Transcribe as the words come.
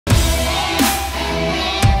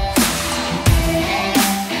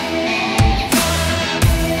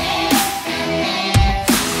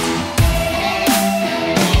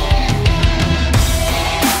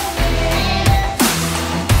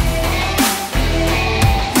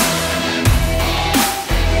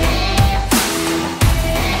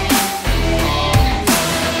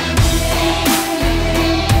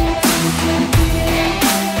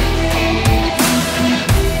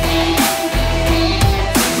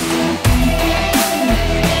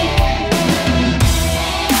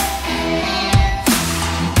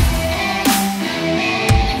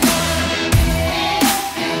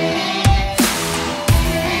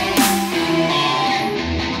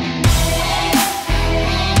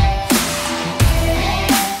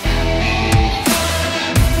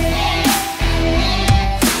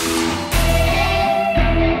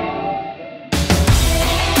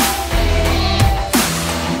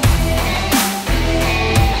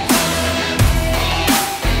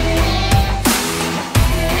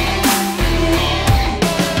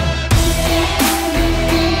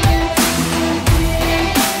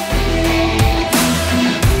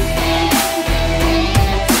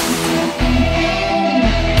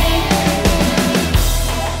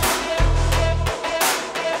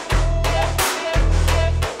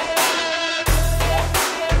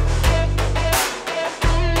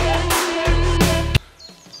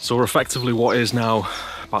So we're effectively what is now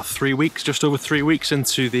about 3 weeks, just over 3 weeks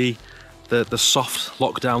into the soft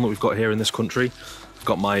lockdown that we've got here in this country. I've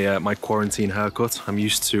got my my quarantine haircut. I'm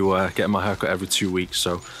used to getting my haircut every 2 weeks,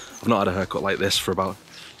 so I've not had a haircut like this for about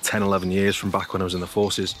 10, 11 years from back when I was in the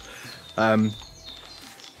forces.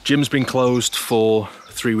 Gym's been closed for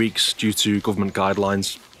 3 weeks due to government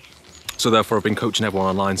guidelines, so therefore I've been coaching everyone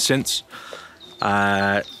online since.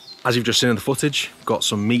 As you've just seen in the footage, got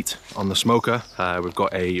some meat on the smoker. We've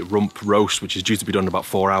got a rump roast, which is due to be done in about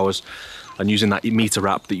 4 hours. And using that meter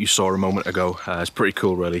wrap that you saw a moment ago, it's pretty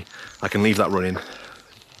cool really. I can leave that running,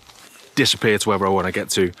 disappear to wherever I want to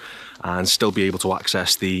get to, and still be able to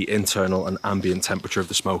access the internal and ambient temperature of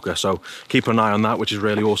the smoker. So keep an eye on that, which is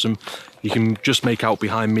really awesome. You can just make out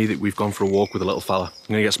behind me that we've gone for a walk with a little fella.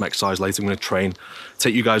 I'm gonna get some exercise later, I'm gonna train,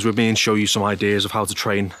 take you guys with me and show you some ideas of how to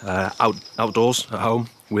train outdoors at home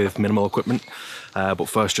with minimal equipment. But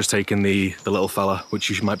first, just taking the little fella, which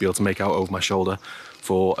you might be able to make out over my shoulder,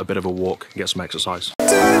 for a bit of a walk and get some exercise.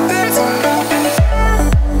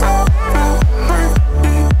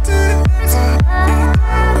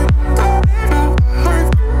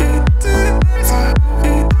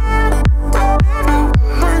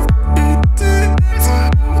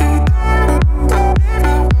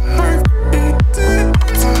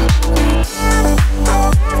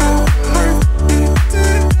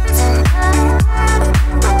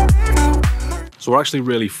 So we're actually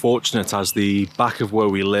really fortunate, as the back of where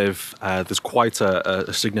we live, there's quite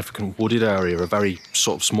a significant wooded area, a very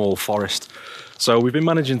sort of small forest. So we've been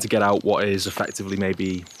managing to get out what is effectively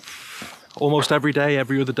maybe almost every day,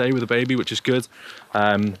 every other day with a baby, which is good.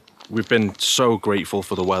 We've been so grateful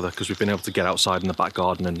for the weather because we've been able to get outside in the back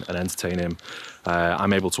garden and entertain him.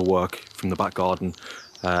 I'm able to work from the back garden.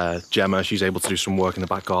 Gemma, she's able to do some work in the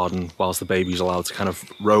back garden whilst the baby's allowed to kind of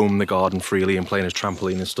roam the garden freely and play in his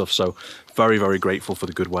trampoline and stuff. So very, very grateful for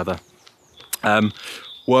the good weather.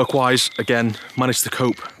 Work-wise, again, managed to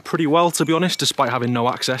cope pretty well, to be honest, despite having no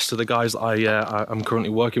access to the guys that I'm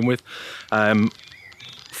currently working with.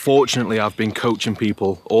 Fortunately, I've been coaching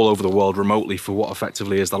people all over the world remotely for what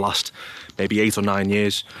effectively is the last maybe 8 or 9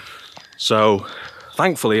 years. So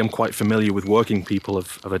thankfully, I'm quite familiar with working people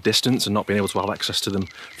of a distance and not being able to have access to them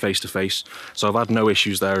face to face. So I've had no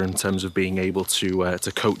issues there in terms of being able to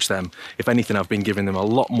coach them. If anything, I've been giving them a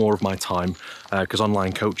lot more of my time because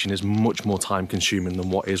online coaching is much more time consuming than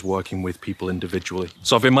what is working with people individually.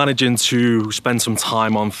 So I've been managing to spend some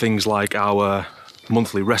time on things like our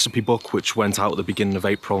monthly recipe book, which went out at the beginning of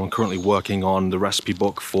April. I'm currently working on the recipe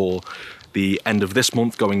book for the end of this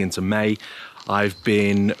month going into May. I've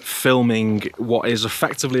been filming what is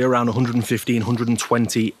effectively around 115,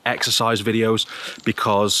 120 exercise videos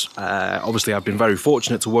because obviously I've been very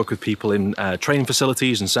fortunate to work with people in training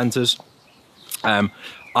facilities and centres.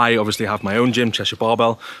 I obviously have my own gym, Cheshire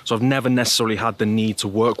Barbell, so I've never necessarily had the need to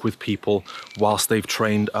work with people whilst they've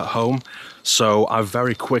trained at home. So I've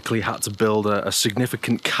very quickly had to build a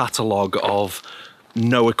significant catalogue of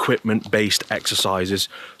no equipment based exercises.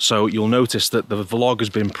 So you'll notice that the vlog has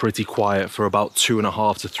been pretty quiet for about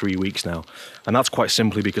 2.5 to 3 weeks now. And that's quite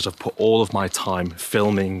simply because I've put all of my time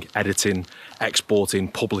filming, editing, exporting,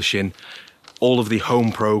 publishing all of the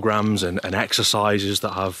home programs and exercises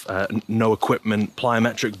that have no equipment,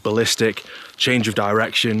 plyometric, ballistic, change of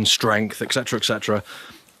direction, strength, etc, etc.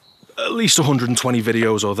 At least 120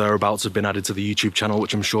 videos or thereabouts have been added to the YouTube channel,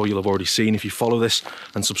 which I'm sure you'll have already seen if you follow this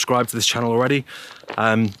and subscribe to this channel already.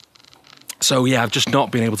 So yeah, I've just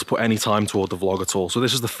not been able to put any time toward the vlog at all. So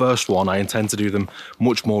this is the first one. I intend to do them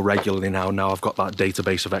much more regularly now. Now I've got that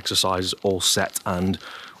database of exercises all set and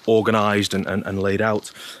organized and laid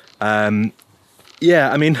out.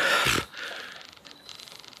 Yeah, I mean,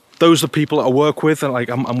 those are the people that I work with. Like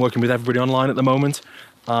I'm working with everybody online at the moment.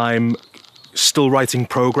 I'm still writing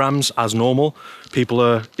programs as normal. People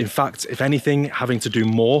are, in fact, if anything, having to do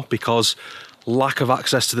more because lack of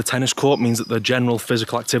access to the tennis court means that the general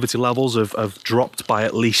physical activity levels have dropped by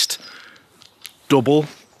at least double.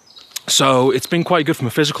 So it's been quite good from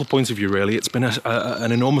a physical point of view, really. It's been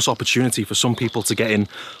an enormous opportunity for some people to get in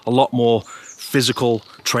a lot more physical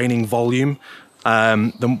training volume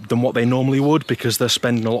than what they normally would because they're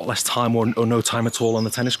spending a lot less time or no time at all on the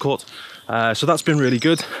tennis court. So that's been really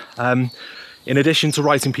good. In addition to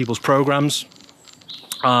writing people's programs,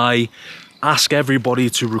 I ask everybody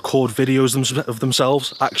to record videos of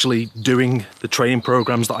themselves actually doing the training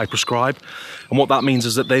programs that I prescribe. And what that means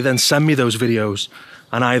is that they then send me those videos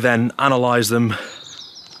and I then analyze them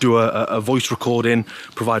do a voice recording,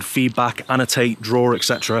 provide feedback, annotate, draw,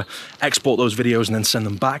 etc., export those videos and then send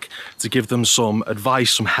them back to give them some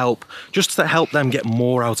advice, some help, just to help them get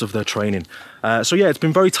more out of their training. So yeah, it's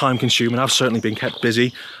been very time consuming. I've certainly been kept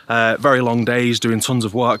busy, very long days doing tons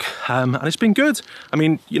of work, and it's been good. I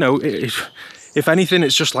mean, you know, if anything,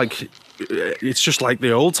 it's just like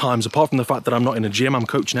the old times, apart from the fact that I'm not in a gym, I'm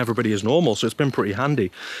coaching everybody as normal, so it's been pretty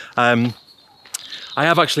handy. I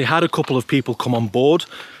have actually had a couple of people come on board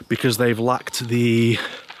because they've lacked the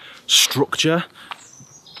structure,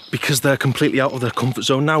 because they're completely out of their comfort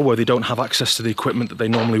zone now, where they don't have access to the equipment that they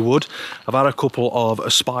normally would. I've had a couple of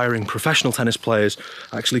aspiring professional tennis players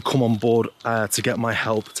actually come on board to get my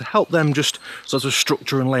help, to help them just sort of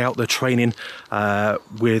structure and lay out their training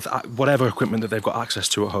with whatever equipment that they've got access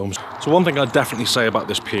to at home. So one thing I'd definitely say about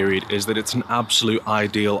this period is that it's an absolute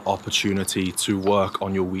ideal opportunity to work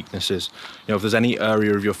on your weaknesses. You know, if there's any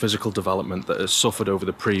area of your physical development that has suffered over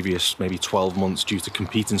the previous maybe 12 months due to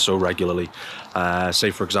competing so regularly,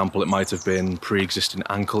 say for example, it might have been pre-existing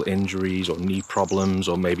ankle injuries or knee problems,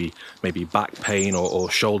 or maybe back pain or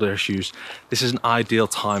shoulder issues. This is an ideal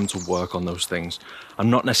time to work on those things. I'm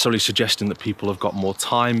not necessarily suggesting that people have got more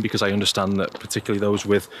time, because I understand that particularly those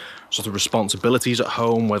with sort of responsibilities at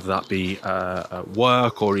home, whether that be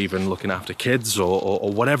work or even looking after kids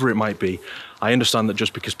or whatever it might be, I understand that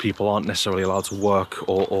just because people aren't necessarily allowed to work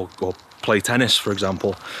or play tennis, for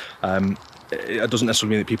example, it doesn't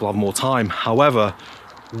necessarily mean that people have more time. However,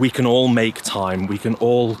 we can all make time. We can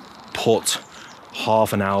all put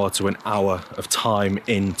half an hour to an hour of time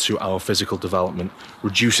into our physical development,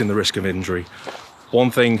 reducing the risk of injury. One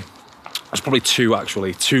thing, there's probably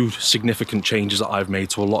two significant changes that I've made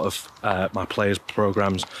to a lot of my players'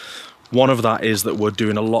 programs. One of that is that we're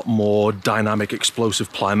doing a lot more dynamic,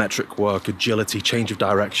 explosive plyometric work, agility, change of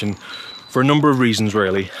direction, for a number of reasons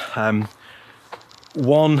really.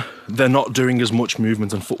 One, they're not doing as much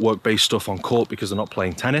movement and footwork based stuff on court because they're not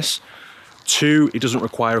playing tennis. Two, it doesn't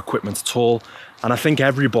require equipment at all. And I think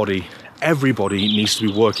everybody needs to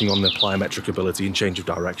be working on their plyometric ability and change of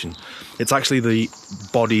direction. It's actually the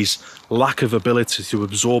body's lack of ability to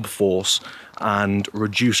absorb force and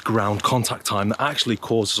reduce ground contact time that actually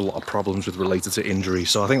causes a lot of problems with related to injury.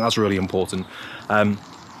 So I think that's really important.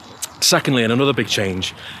 Secondly, and another big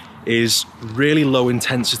change, is really low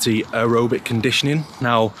intensity aerobic conditioning.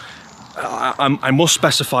 Now, I must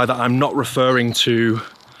specify that I'm not referring to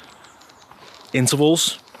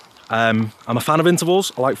intervals. I'm a fan of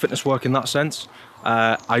intervals. I like fitness work in that sense.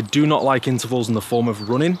 I do not like intervals in the form of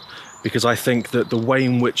running, because I think that the way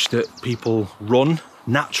in which that people run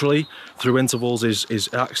naturally through intervals is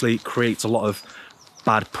actually creates a lot of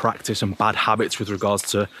bad practice and bad habits with regards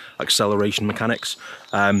to acceleration mechanics.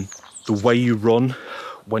 The way you run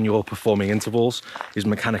when you're performing intervals is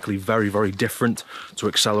mechanically very, very different to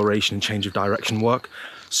acceleration and change of direction work.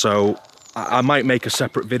 So I might make a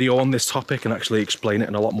separate video on this topic and actually explain it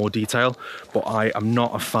in a lot more detail, but I am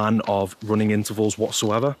not a fan of running intervals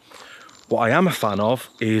whatsoever. What I am a fan of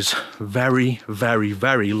is very, very,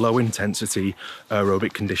 very low intensity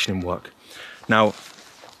aerobic conditioning work. Now,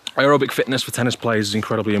 aerobic fitness for tennis players is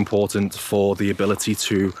incredibly important for the ability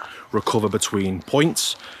to recover between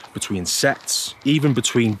points, between sets, even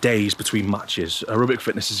between days, between matches. Aerobic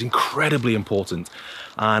fitness is incredibly important,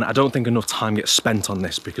 and I don't think enough time gets spent on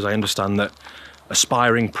this, because I understand that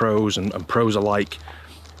aspiring pros and pros alike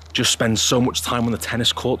just spend so much time on the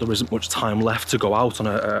tennis court, there isn't much time left to go out on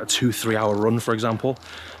a 2-3 hour run, for example.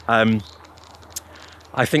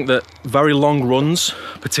 I think that very long runs,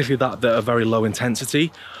 particularly that are very low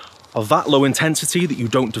intensity, of that low intensity that you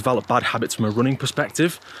don't develop bad habits from a running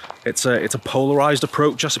perspective. It's a polarized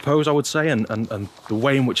approach, I suppose I would say, and the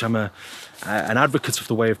way in which I'm an advocate of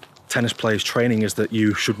the way of tennis players training is that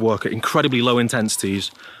you should work at incredibly low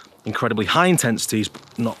intensities, incredibly high intensities,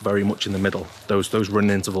 but not very much in the middle, those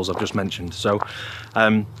running intervals I've just mentioned. So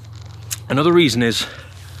another reason is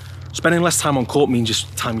spending less time on court means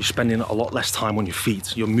you're spending a lot less time on your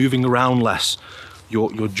feet. You're moving around less.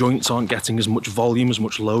 Your joints aren't getting as much volume, as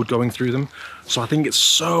much load going through them. So I think it's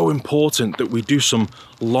so important that we do some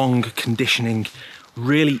long conditioning,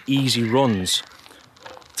 really easy runs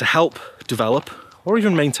to help develop or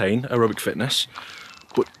even maintain aerobic fitness,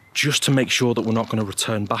 but just to make sure that we're not going to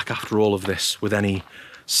return back after all of this with any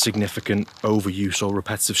significant overuse or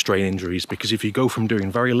repetitive strain injuries. Because if you go from doing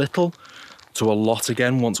very little to a lot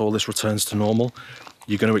again, once all this returns to normal,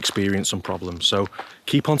 you're going to experience some problems. So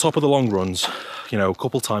keep on top of the long runs, you know, a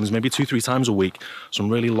couple times, maybe 2-3 times a week, some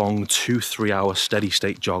really long 2-3 hour steady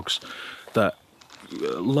state jogs that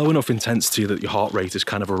low enough intensity that your heart rate is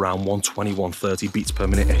kind of around 120, 130 beats per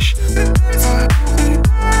minute-ish.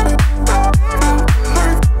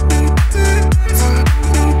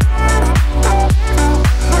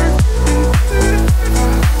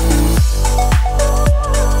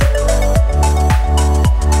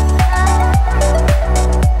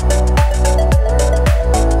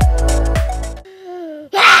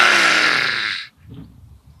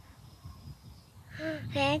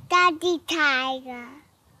 Daddy Tiger.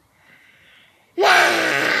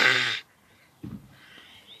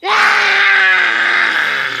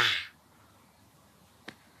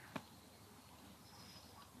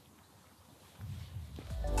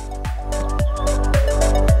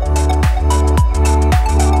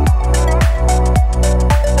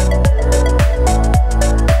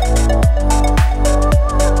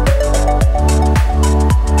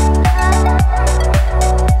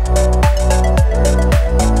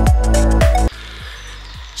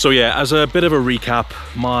 So yeah, as a bit of a recap,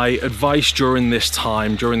 my advice during this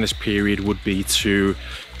time, during this period, would be to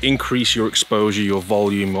increase your exposure, your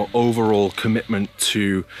volume, or overall commitment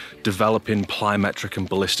to developing plyometric and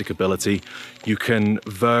ballistic ability. You can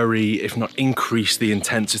vary, if not increase, the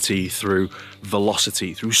intensity through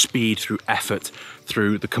velocity, through speed, through effort,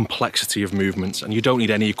 through the complexity of movements, and you don't need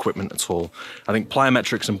any equipment at all. I think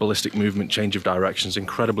plyometrics and ballistic movement, change of direction, is an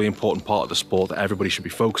incredibly important part of the sport that everybody should be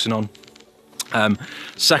focusing on.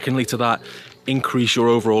 Secondly to that, increase your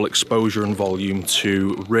overall exposure and volume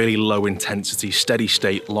to really low intensity, steady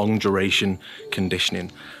state, long duration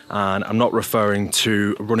conditioning. And I'm not referring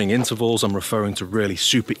to running intervals, I'm referring to really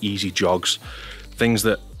super easy jogs, things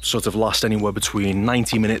that sort of last anywhere between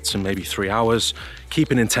 90 minutes and maybe 3 hours.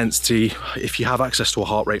 Keeping intensity, if you have access to a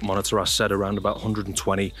heart rate monitor, I said around about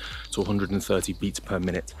 120 to 130 beats per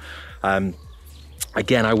minute.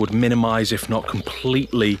 Again, I would minimize, if not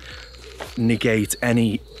completely negate,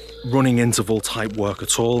 any running interval type work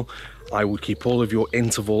at all. I would keep all of your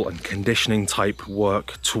interval and conditioning type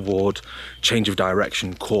work toward change of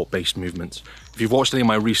direction, court-based movements. If you've watched any of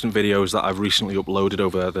my recent videos that I've recently uploaded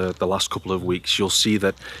over the last couple of weeks, you'll see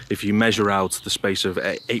that if you measure out the space of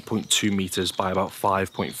 8.2 meters by about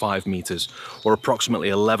 5.5 meters, or approximately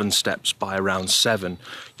 11 steps by around 7,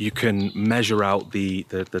 you can measure out the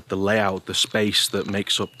layout, the space that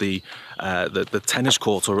makes up the tennis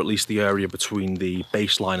court, or at least the area between the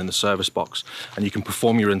baseline and the service box, and you can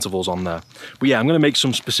perform your intervals on there. But yeah, I'm going to make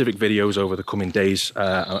some specific videos over the coming days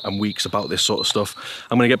and weeks about this sort of stuff.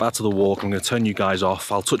 I'm going to get back to the walk. I'm going to turn you guys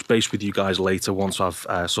off. I'll touch base with you guys later once I've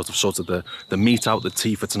sort of sorted the meat out, the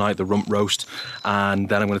tea for tonight, the rump roast, and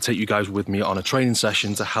then I'm going to take you guys with me on a training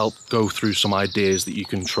session to help go through some ideas that you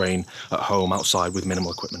can train at home outside with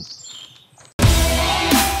minimal equipment.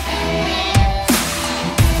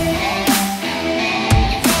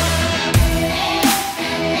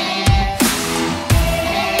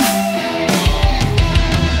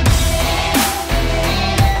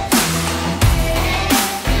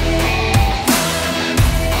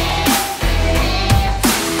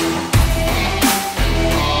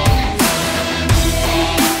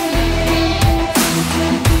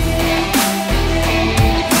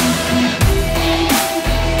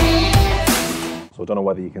 I don't know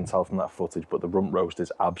whether you can tell from that footage, but the rump roast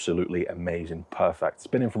is absolutely amazing, perfect. It's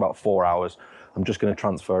been in for about 4 hours. I'm just going to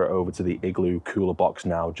transfer it over to the Igloo cooler box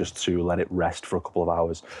now, just to let it rest for a couple of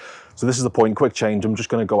hours. So this is the point, quick change. I'm just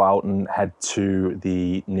going to go out and head to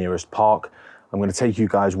the nearest park. I'm going to take you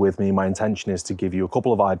guys with me. My intention is to give you a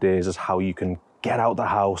couple of ideas as how you can get out the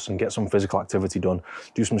house and get some physical activity done,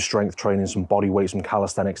 do some strength training, some body weight, some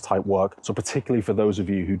calisthenics type work. So particularly for those of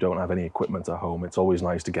you who don't have any equipment at home, it's always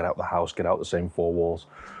nice to get out the house, get out the same 4 walls.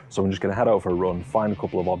 So I'm just gonna head out for a run, find a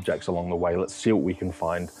couple of objects along the way. Let's see what we can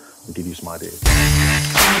find and give you some ideas.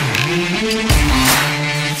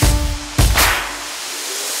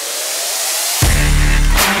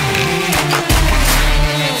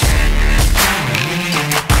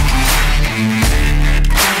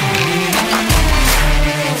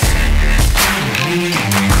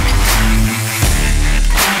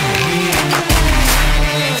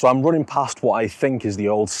 So I'm running past what I think is the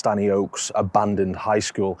old Stanley Oaks abandoned high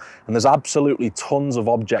school, and there's absolutely tons of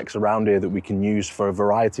objects around here that we can use for a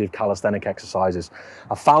variety of calisthenic exercises.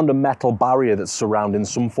 I found a metal barrier that's surrounding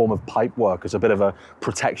some form of pipe work as a bit of a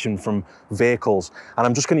protection from vehicles, and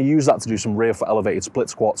I'm just going to use that to do some rear foot elevated split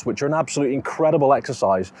squats, which are an absolutely incredible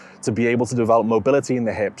exercise to be able to develop mobility in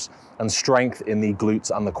the hips and strength in the glutes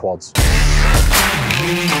and the quads.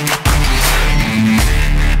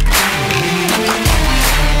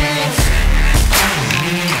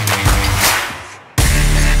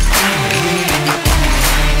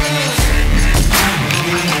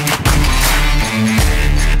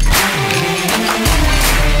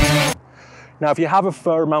 Now, if you have a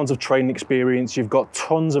fair amount of training experience, you've got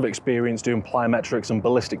tons of experience doing plyometrics and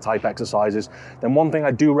ballistic type exercises, then one thing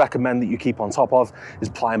I do recommend that you keep on top of is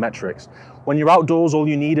plyometrics. When you're outdoors, all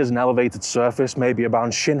you need is an elevated surface, maybe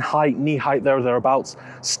around shin height, knee height, there or thereabouts.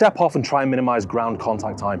 Step off and try and minimize ground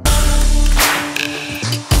contact time.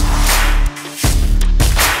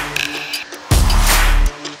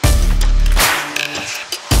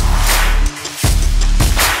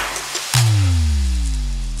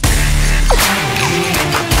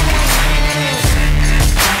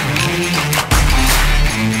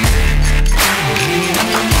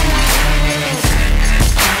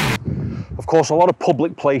 course, a lot of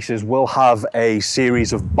public places will have a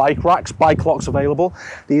series of bike racks, bike locks available.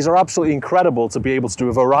 These are absolutely incredible to be able to do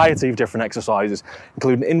a variety of different exercises,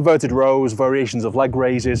 including inverted rows, variations of leg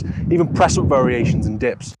raises, even press-up variations and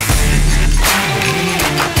dips.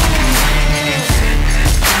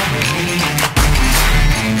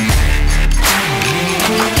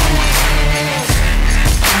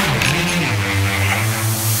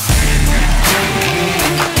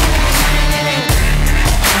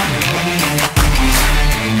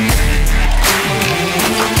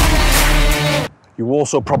 You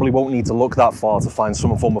also probably won't need to look that far to find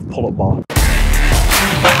some form of pull-up bar.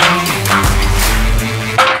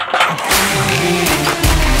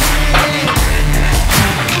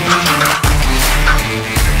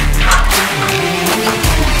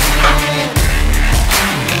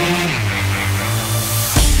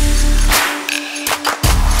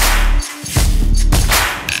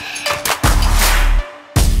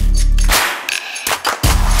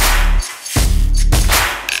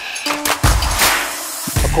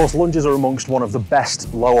 Of course, lunges are amongst one of the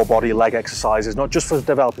best lower body leg exercises, not just for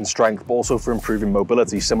developing strength, but also for improving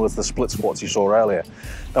mobility, similar to the split squats you saw earlier.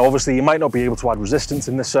 Now, obviously, you might not be able to add resistance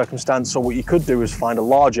in this circumstance, so what you could do is find a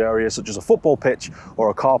large area, such as a football pitch or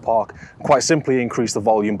a car park, and quite simply increase the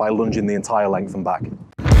volume by lunging the entire length and back.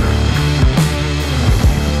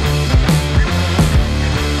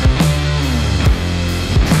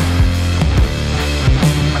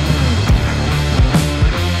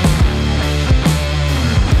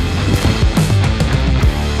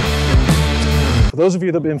 For those of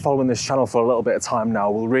you that have been following this channel for a little bit of time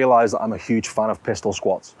now will realise that I'm a huge fan of pistol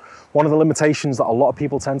squats. One of the limitations that a lot of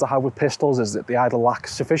people tend to have with pistols is that they either lack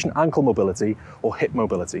sufficient ankle mobility or hip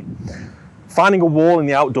mobility. Finding a wall in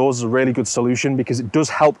the outdoors is a really good solution because it does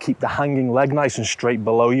help keep the hanging leg nice and straight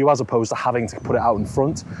below you, as opposed to having to put it out in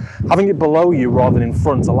front. Having it below you rather than in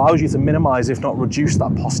front allows you to minimise, if not reduce,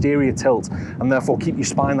 that posterior tilt, and therefore keep your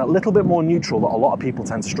spine that little bit more neutral that a lot of people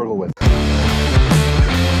tend to struggle with.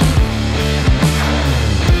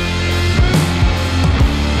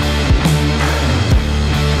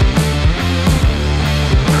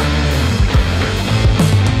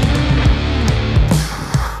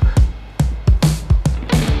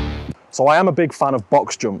 So I am a big fan of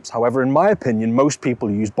box jumps. However, in my opinion, most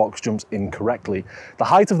people use box jumps incorrectly. The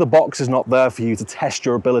height of the box is not there for you to test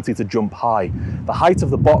your ability to jump high. The height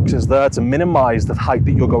of the box is there to minimize the height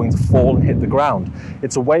that you're going to fall and hit the ground.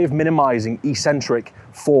 It's a way of minimizing eccentric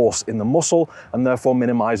force in the muscle and therefore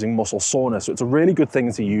minimizing muscle soreness. So it's a really good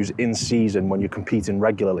thing to use in season when you're competing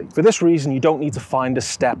regularly. For this reason, you don't need to find a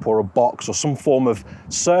step or a box or some form of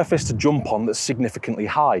surface to jump on that's significantly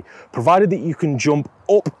high. Provided that you can jump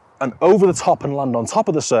up and over the top and land on top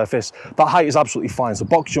of the surface, that height is absolutely fine. So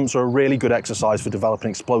box jumps are a really good exercise for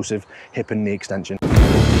developing explosive hip and knee extension.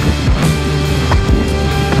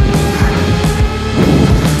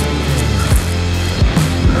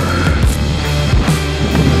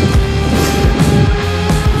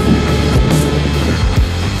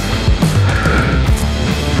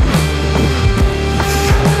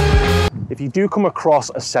 If you do come across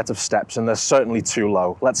a set of steps and they're certainly too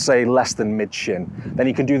low, let's say less than mid-shin, then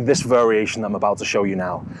you can do this variation that I'm about to show you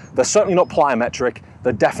now. They're certainly not plyometric,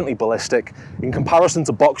 they're definitely ballistic. In comparison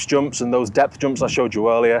to box jumps and those depth jumps I showed you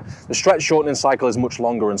earlier, the stretch shortening cycle is much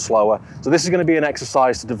longer and slower. So this is going to be an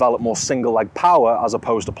exercise to develop more single leg power as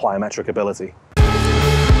opposed to plyometric ability.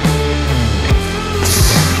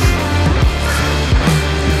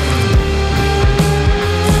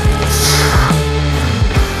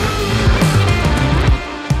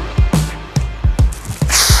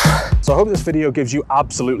 So I hope this video gives you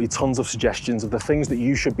absolutely tons of suggestions of the things that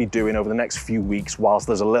you should be doing over the next few weeks whilst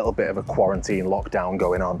there's a little bit of a quarantine lockdown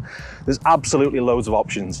going on. There's absolutely loads of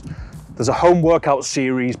options. There's a home workout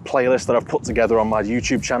series playlist that I've put together on my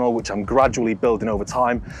YouTube channel, which I'm gradually building over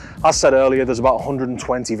time. As said earlier, there's about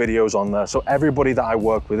 120 videos on there, so everybody that I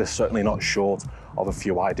work with is certainly not short of a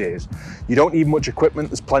few ideas. You don't need much equipment,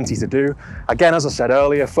 there's plenty to do. Again, as I said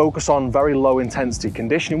earlier, focus on very low intensity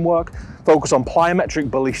conditioning work, focus on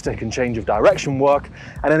plyometric, ballistic and change of direction work,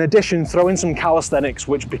 and in addition, throw in some calisthenics,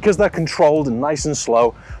 which because they're controlled and nice and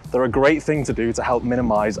slow, they're a great thing to do to help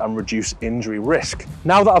minimize and reduce injury risk.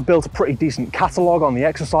 Now that I've built a pretty decent catalog on the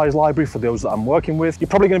exercise library for those that I'm working with, you're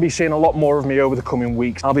probably going to be seeing a lot more of me over the coming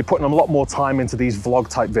weeks. I'll be putting a lot more time into these vlog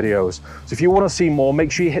type videos. So if you want to see more,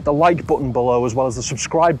 make sure you hit the like button below as well as the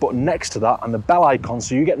subscribe button next to that and the bell icon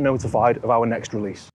so you get notified of our next release.